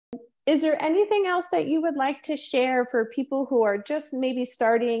Is there anything else that you would like to share for people who are just maybe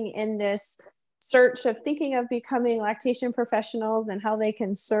starting in this search of thinking of becoming lactation professionals and how they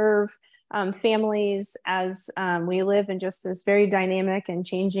can serve families as we live in just this very dynamic and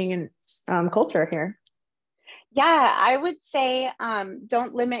changing culture here? Yeah, I would say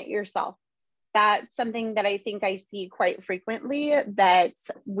don't limit yourself. That's something that I think I see quite frequently, that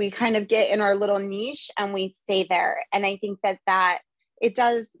we kind of get in our little niche and we stay there. And I think that it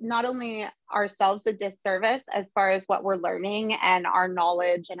does not only ourselves a disservice as far as what we're learning and our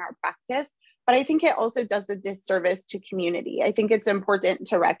knowledge and our practice, but I think it also does a disservice to community. I think it's important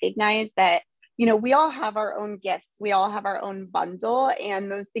to recognize that, you know, we all have our own gifts, we all have our own bundle,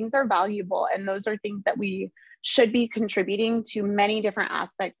 and those things are valuable. And those are things that we should be contributing to many different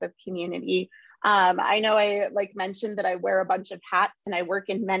aspects of community. I know I mentioned that I wear a bunch of hats and I work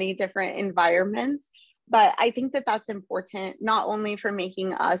in many different environments, but I think that that's important, not only for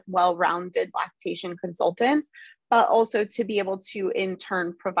making us well-rounded lactation consultants, but also to be able to in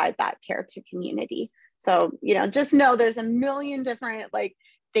turn provide that care to community. So, you know, just know there's a million different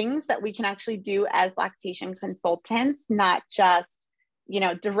things that we can actually do as lactation consultants, not just, you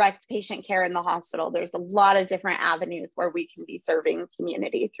know, direct patient care in the hospital. There's a lot of different avenues where we can be serving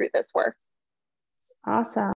community through this work. Awesome.